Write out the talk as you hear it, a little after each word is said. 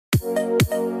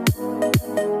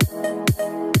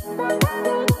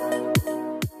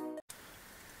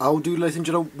How do, ladies and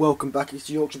gentlemen, welcome back, it's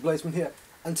Yorkshire Bladesman here,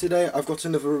 and today I've got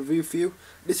another review for you.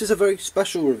 This is a very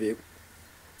special review,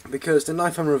 because the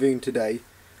knife I'm reviewing today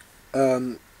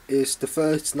is the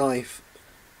first knife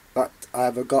that I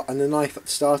ever got, and the knife that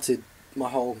started my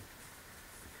whole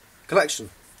collection.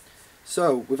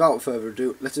 So, without further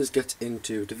ado, let us get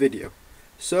into the video.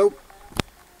 So,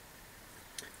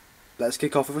 let's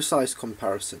kick off with a size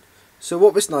comparison. So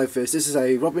what this knife is, this is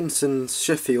a Robinson's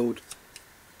Sheffield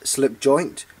slip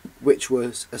joint, which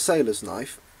was a sailor's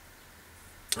knife.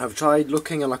 I've tried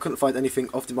looking and I couldn't find anything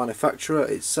of the manufacturer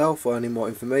itself or any more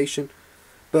information,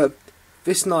 but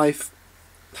this knife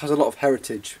has a lot of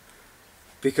heritage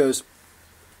because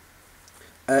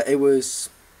it was,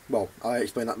 well, I'll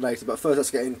explain that later, but first let's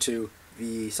get into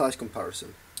the size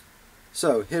comparison.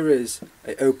 So here is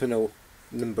a Opinel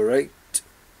number 8,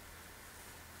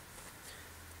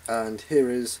 and here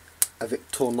is a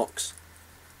Victorinox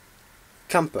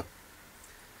Camper.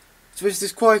 So this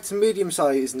is quite a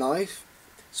medium-sized knife,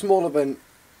 smaller than,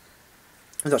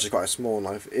 it's actually quite a small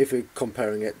knife if you're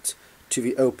comparing it to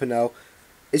the Opinel.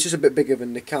 It's just a bit bigger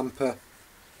than the Camper.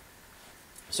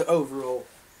 So overall,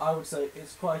 I would say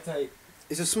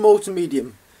it's a small to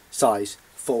medium size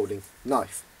folding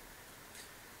knife.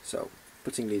 So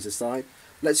putting these aside,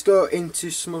 let's go into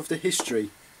some of the history.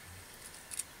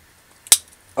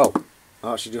 Oh,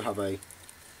 I actually do have a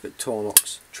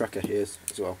Victorinox Trekker here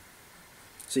as well.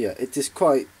 So yeah, it is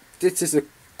quite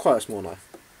a small knife.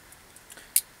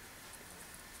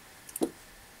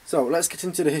 So let's get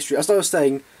into the history. As I was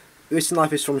saying, this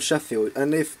knife is from Sheffield,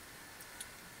 and if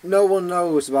no one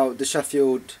knows about the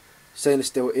Sheffield stainless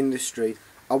steel industry,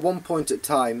 at one point in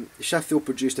time, Sheffield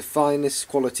produced the finest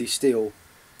quality steel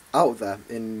out there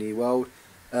in the world.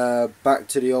 Back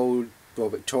to the old, well,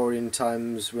 Victorian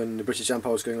times when the British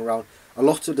Empire was going around, a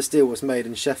lot of the steel was made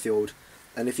in Sheffield,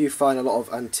 and if you find a lot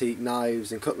of antique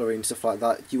knives and cutlery and stuff like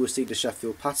that, you will see the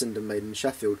Sheffield patterned and made in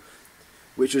Sheffield,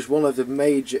 which was one of the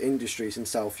major industries in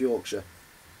South Yorkshire.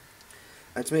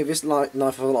 And to me, this knife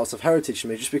has a lot of heritage to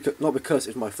me, just because, not because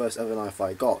it's my first ever knife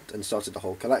I got and started the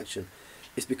whole collection,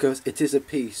 it's because it is a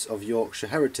piece of Yorkshire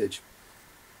heritage.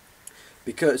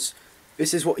 Because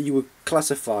this is what you would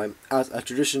classify as a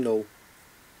traditional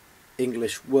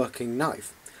English working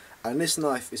knife, and this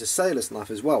knife is a sailor's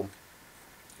knife as well.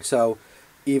 So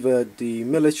either the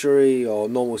military or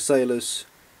normal sailors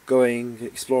going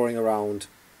exploring around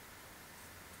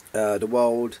the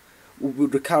world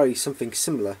would carry something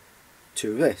similar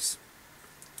to this.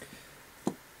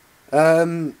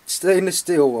 Stainless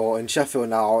steel, or in Sheffield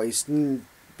now, it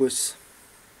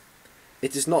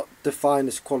is not the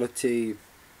finest quality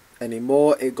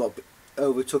anymore. It got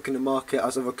overtook in the market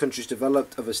as other countries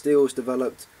developed, other steels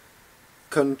developed,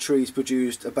 countries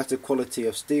produced a better quality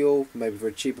of steel, maybe for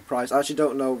a cheaper price. I actually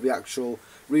don't know the actual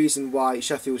reason why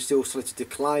Sheffield steel started to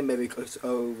decline, maybe because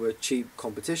over cheap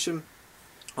competition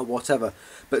or whatever,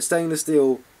 but stainless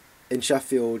steel in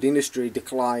Sheffield, the industry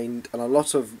declined and a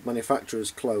lot of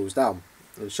manufacturers closed down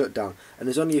and shut down, and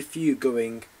there's only a few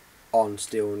going on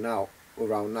still now,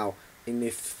 around now. And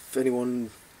if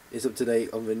anyone is up to date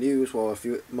on the news, well, a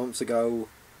few months ago,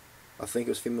 I think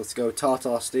it was a few months ago,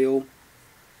 Tata Steel,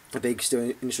 a big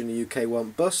steel industry in the UK,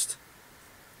 went bust.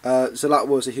 So that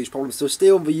was a huge problem. So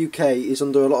steel in the UK is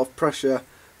under a lot of pressure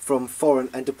from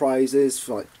foreign enterprises,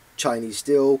 like Chinese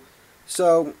steel,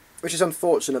 so which is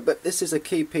unfortunate, but this is a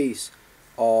key piece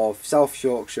of South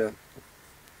Yorkshire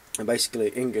and basically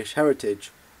English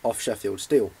heritage of Sheffield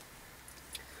steel.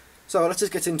 So let's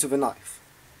just get into the knife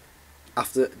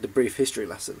after the brief history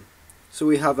lesson. So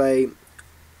we have a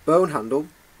bone handle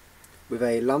with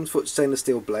a lamb's foot stainless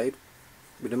steel blade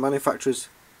with the manufacturer's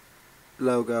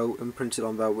logo imprinted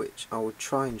on there, which I will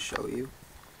try and show you.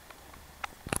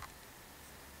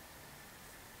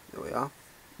 There we are,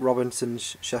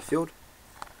 Robinson's Sheffield.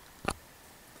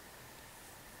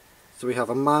 So we have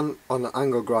a man on an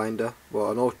angle grinder,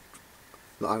 well, not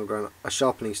angle grinder, a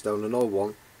sharpening stone, an old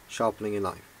one, sharpening a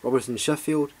knife. Robinson's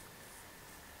Sheffield.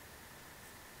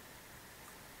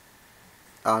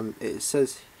 And it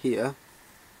says here,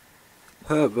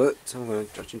 Herbert, I'm going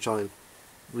to actually try and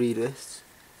read this,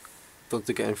 don't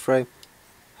to get in frame,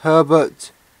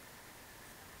 Herbert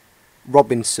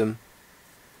Robinson.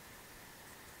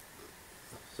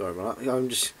 Sorry about that, I'm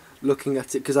just looking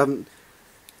at it because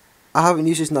I haven't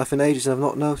used this knife in ages and I've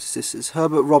not noticed this. It's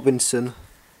Herbert Robinson,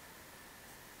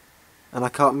 and I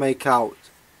can't make out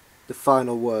the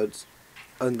final words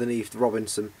underneath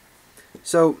Robinson.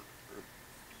 So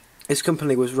his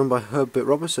company was run by Herbert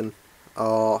Robinson,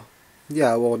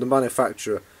 yeah, well, the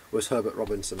manufacturer was Herbert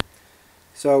Robinson.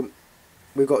 So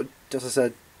we've got, as I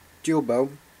said, dual bow,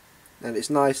 and it's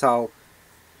nice how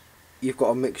you've got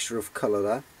a mixture of colour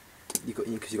there.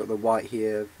 Because you've got the white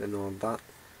here and all that.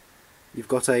 You've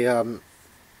got a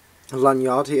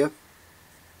lanyard here.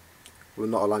 Well,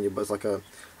 not a lanyard, but it's like a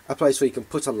place where you can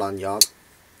put a lanyard.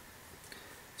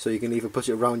 So you can either put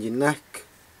it around your neck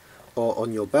or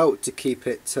on your belt to keep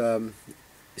it so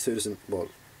it doesn't, well,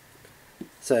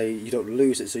 say you don't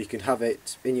lose it, so you can have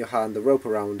it in your hand, the rope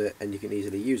around it, and you can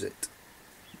easily use it.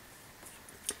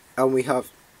 And we have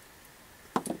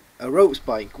a rope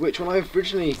spike, which when I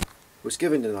originally was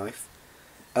given the knife,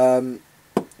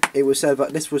 it was said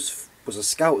that this was a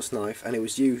scout's knife, and it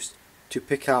was used to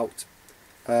pick out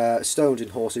stones in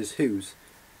horses' hooves.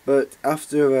 But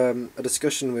after a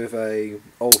discussion with a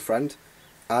old friend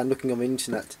and looking on the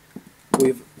internet,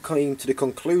 we've come to the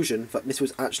conclusion that this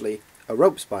was actually a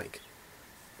rope spike.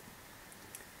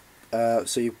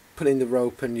 So you put in the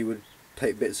rope and you would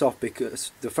take bits off,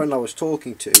 because the friend I was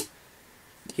talking to,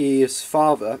 his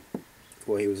father,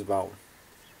 well, he was about,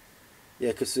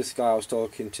 yeah, because this guy I was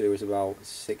talking to was about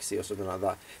 60 or something like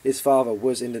that. His father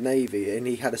was in the Navy and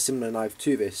he had a similar knife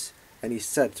to this, and he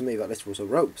said to me that this was a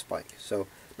rope spike. So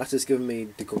that has given me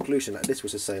the conclusion that this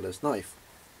was a sailor's knife.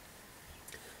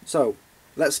 So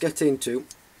let's get into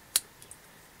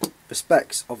the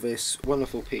specs of this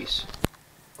wonderful piece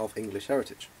of English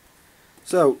heritage.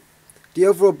 So the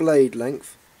overall blade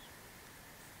length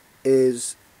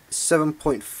is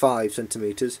 7.5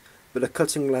 centimeters, but the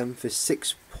cutting length is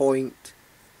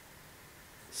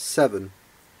 6.7,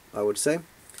 I would say.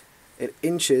 In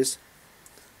inches,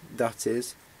 that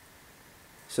is.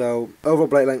 So overall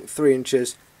blade length 3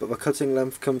 inches, but the cutting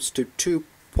length comes to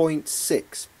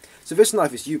 2.6. So this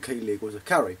knife is UK legal to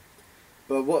carry.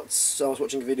 But I was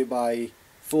watching a video by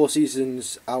Four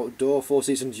Seasons Outdoor, Four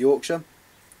Seasons Yorkshire.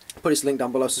 I'll put his link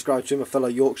down below. Subscribe to him, a fellow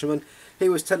Yorkshireman. He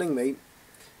was telling me,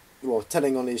 well,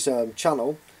 telling on his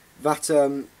channel, that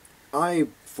I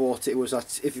thought it was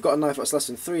that if you've got a knife that's less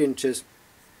than 3 inches,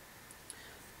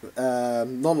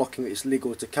 non-locking, it's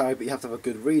legal to carry, but you have to have a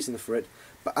good reason for it.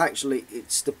 But actually,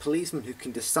 it's the policeman who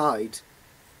can decide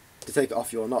to take it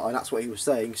off you or not, and that's what he was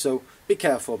saying. So be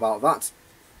careful about that.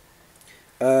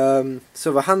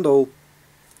 So the handle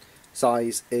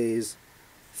size is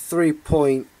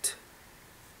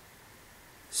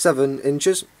 3.7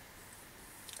 inches,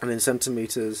 and in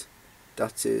centimeters,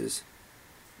 that is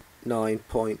 9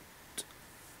 point.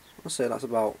 I'll say that's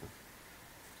about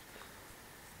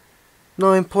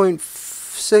 9.6,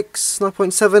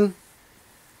 9.7.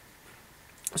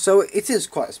 So it is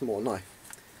quite a small knife.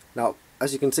 Now,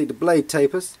 as you can see, the blade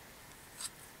tapers,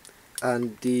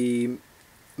 and the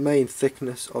main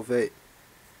thickness of it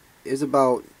is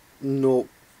about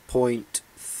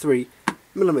 0.3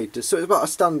 millimeters. So it's about a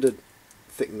standard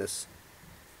thickness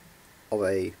of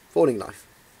a folding knife.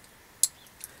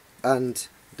 And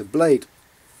the blade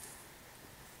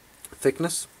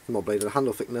thickness, not blade, the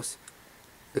handle thickness,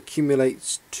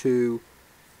 accumulates to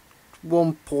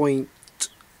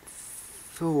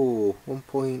 1.4,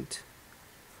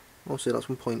 I'll say that's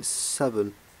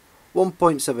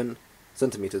 1.7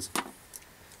 centimeters.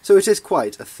 So it is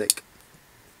quite a thick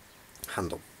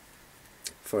handle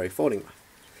for a folding knife.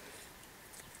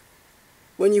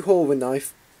 When you hold the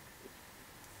knife,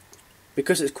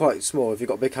 because it's quite small, if you've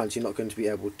got big hands, you're not going to be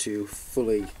able to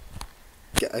fully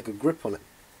get a good grip on it.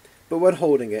 But when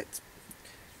holding it,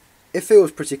 it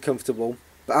feels pretty comfortable.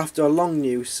 But after a long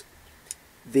use,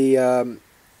 the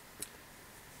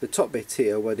top bit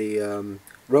here, where the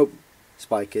rope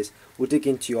spike is, will dig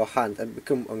into your hand and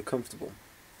become uncomfortable.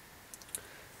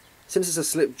 Since it's a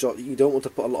slip joint, you don't want to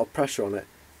put a lot of pressure on it,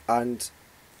 and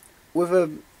with a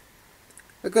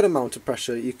good amount of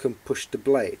pressure you can push the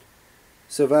blade.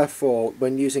 So therefore,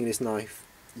 when using this knife,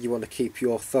 you want to keep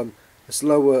your thumb as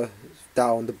lower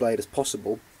down the blade as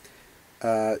possible,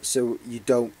 so you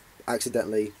don't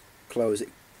accidentally close it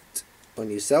on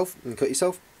yourself and cut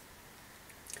yourself.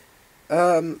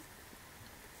 What's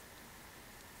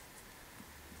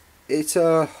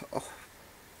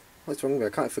wrong with me? I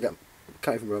can't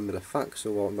even remember the facts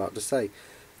or what I'm about to say.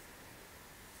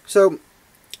 So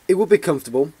it will be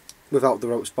comfortable without the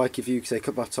rope spike. If you say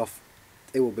cut that off,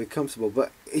 it will be comfortable.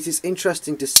 But it is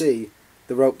interesting to see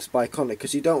the rope spike on it,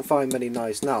 because you don't find many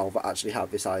knives now that actually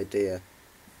have this idea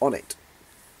on it.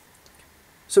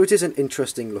 So it is an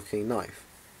interesting looking knife.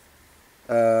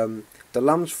 The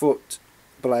lamb's foot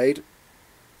blade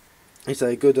is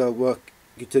a good work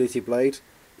utility blade.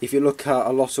 If you look at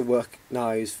a lot of work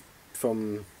knives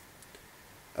from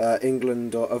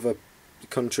England or other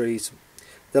countries,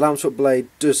 the lamb's foot blade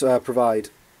does provide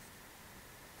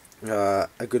a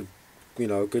good,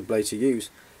 good blade to use,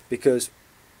 because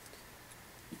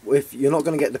if you're not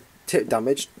going to get the tip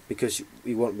damaged, because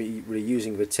you won't be really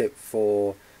using the tip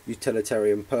for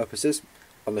utilitarian purposes.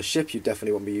 On the ship, you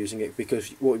definitely won't be using it, because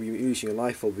what you'll be using a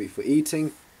knife for will be for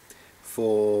eating,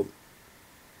 for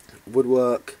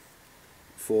woodwork,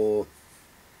 for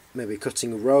maybe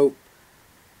cutting rope.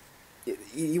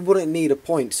 You wouldn't need a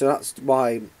point, so that's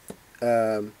why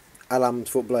a lamb's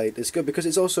foot blade is good, because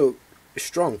it's also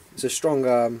strong. It's a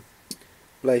strong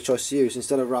blade choice to use.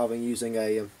 Instead of rather than using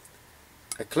a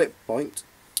clip point,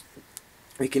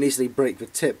 you can easily break the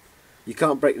tip. You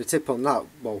can't break the tip on that.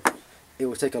 Well, it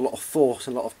will take a lot of force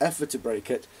and a lot of effort to break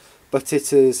it, but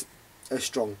it is a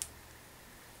strong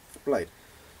blade.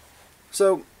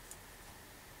 So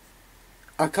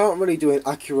I can't really do an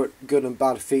accurate good and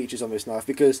bad features on this knife,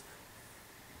 because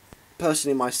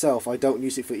personally myself, I don't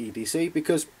use it for EDC,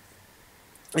 because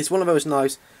it's one of those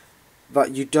knives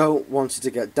that you don't want it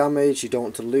to get damaged, you don't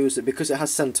want to lose it, because it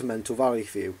has sentimental value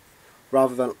for you,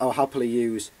 rather than I'll happily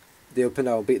use the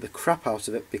Opinel, beat the crap out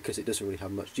of it, because it doesn't really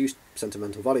have much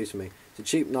sentimental value to me. It's a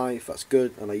cheap knife, that's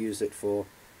good, and I use it for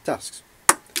tasks.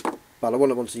 But I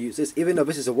wouldn't want to use this, even though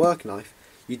this is a work knife.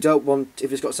 You don't want,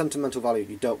 if it's got sentimental value,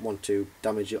 you don't want to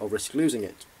damage it or risk losing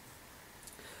it.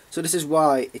 So this is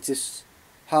why it is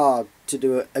hard to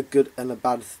do a good and a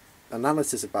bad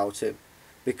analysis about it,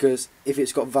 because if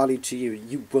it's got value to you,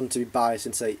 you want to be biased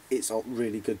and say it's all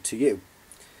really good to you.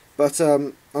 But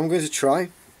I'm going to try.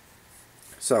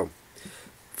 So,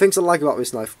 things I like about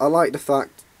this knife: I like the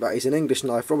fact that it's an English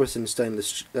knife, Robertson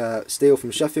stainless steel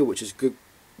from Sheffield, which is good.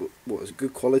 What is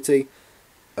good quality.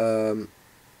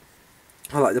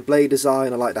 I like the blade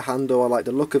design, I like the handle, I like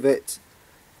the look of it.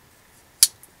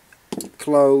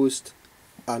 Closed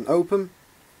and open.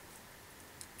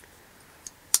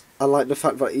 I like the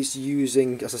fact that it's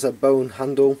using, as I said, bone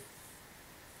handle,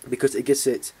 because it gives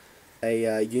it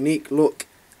a unique look.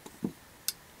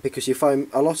 Because you find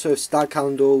a lot of stag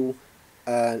handle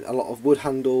and a lot of wood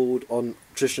handled on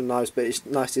traditional knives, but it's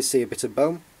nice to see a bit of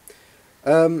bone.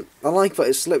 I like that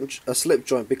it's a slip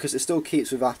joint, because it still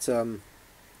keeps with that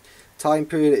time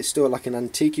period. It's still like an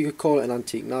antique, you could call it, an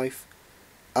antique knife,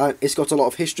 and it's got a lot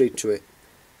of history to it.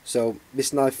 So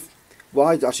this knife, well,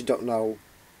 I actually don't know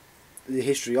the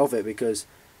history of it, because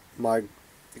my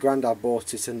granddad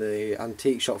bought it in the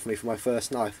antique shop for me for my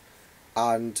first knife,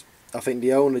 and I think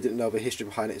the owner didn't know the history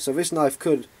behind it. So this knife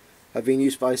could have been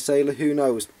used by a sailor, who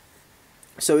knows.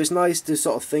 So it's nice to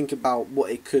sort of think about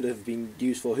what it could have been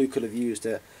used for, who could have used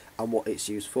it, and what it's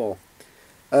used for.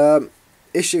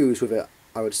 Issues with it,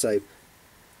 I would say: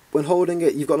 when holding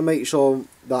it, you've got to make sure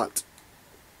that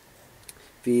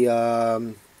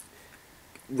the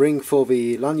ring for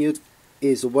the lanyard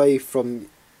is away from,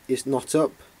 it's not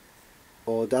up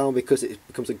or down, because it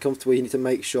becomes uncomfortable. You need to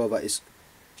make sure that it's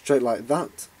straight like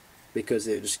that, because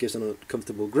it just gives an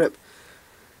uncomfortable grip.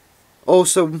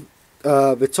 Also,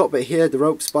 the top bit here, the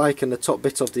rope spike, and the top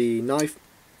bit of the knife,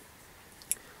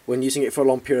 when using it for a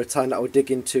long period of time, that will dig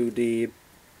into the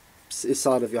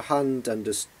side of your hand, and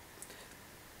just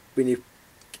when you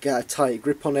get a tight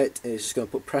grip on it, it's just going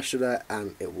to put pressure there,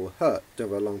 and it will hurt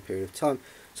over a long period of time.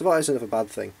 So that is another bad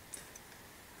thing.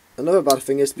 Another bad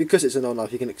thing is, because it's an old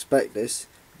knife, you can expect this,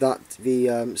 that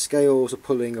the scales are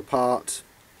pulling apart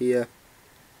here,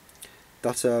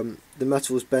 that the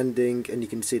metal is bending, and you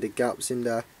can see the gaps in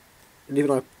there, and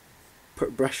even when I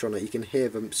put pressure on it, you can hear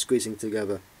them squeezing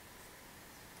together,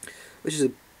 which is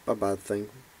a bad thing.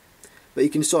 But you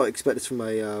can sort of expect this from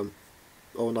a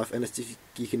old knife, and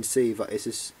you can see that it's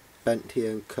just bent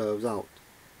here and curves out.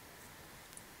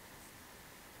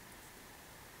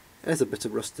 There's a bit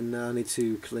of rust in there, I need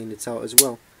to clean it out as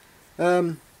well.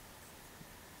 So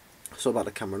about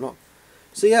the camera not.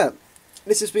 So yeah,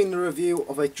 this has been the review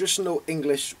of a traditional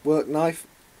English work knife,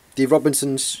 the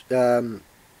Robinson's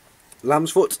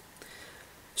lamb's foot.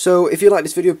 So if you like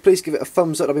this video, please give it a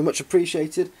thumbs up, that'd be much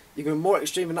appreciated. You can be more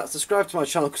extreme than that, subscribe to my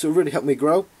channel, because it will really help me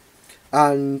grow.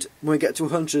 And when we get to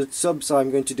 100 subs,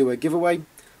 I'm going to do a giveaway,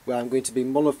 where I'm going to be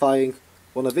modifying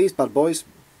one of these bad boys,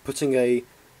 putting a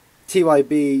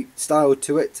TYB style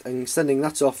to it, and sending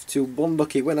that off to one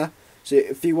lucky winner. So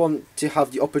if you want to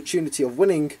have the opportunity of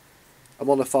winning a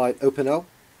modified Opinel,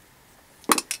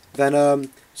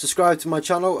 then subscribe to my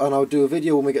channel, and I'll do a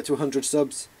video when we get to 100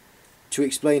 subs to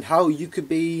explain how you could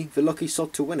be the lucky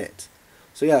sod to win it.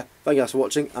 So yeah, thank you guys for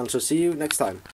watching, and I'll see you next time.